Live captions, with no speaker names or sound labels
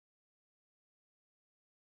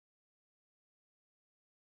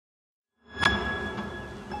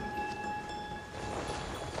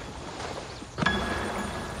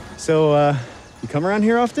So, you come around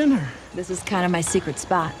here often, or? This is kind of my secret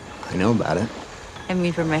spot. I know about it. I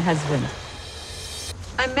mean, for my husband.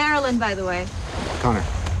 I'm Marilyn, by the way. Connor.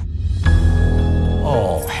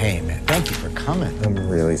 Oh, hey, man. Thank you for coming. I'm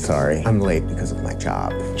really sorry. I'm late because of my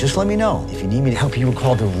job. Just let me know if you need me to help you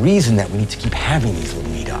recall the reason that we need to keep having these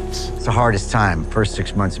little meetups. It's the hardest time, first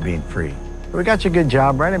 6 months of being free. But we got you a good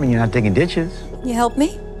job, right? I mean, you're not digging ditches. You help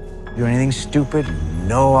me? Do anything stupid?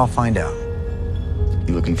 No, I'll find out.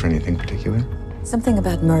 You looking for anything particular? Something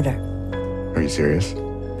about murder. Are you serious?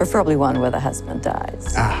 Preferably one where the husband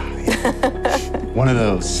dies. Ah, yeah. One of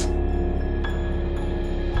those.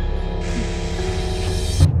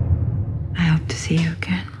 I hope to see you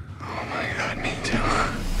again. Oh my God, me too.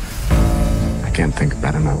 I can't think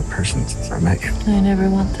about another person since I met you. I never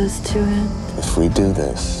want this to end. If we do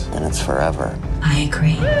this, then it's forever. I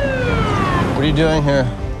agree. What are you doing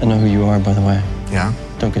here? I know who you are, by the way. Yeah?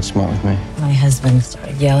 Don't get smart with me. My husband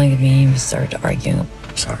started yelling at me. We started arguing.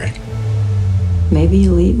 Sorry. Maybe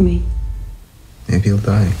you'll eat me. Maybe you'll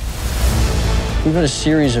die. We've had a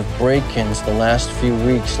series of break-ins the last few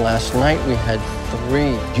weeks. Last night we had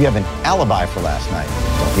 3. You have an alibi for last night,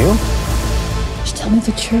 don't you? Just tell me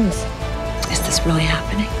the truth. Is this really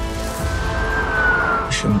happening?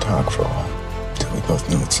 We shouldn't talk for a while until we both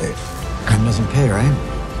know it's safe. Crime doesn't pay,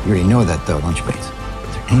 right? You already know that, though, don't you, Bates? Is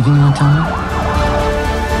there anything you want to tell me?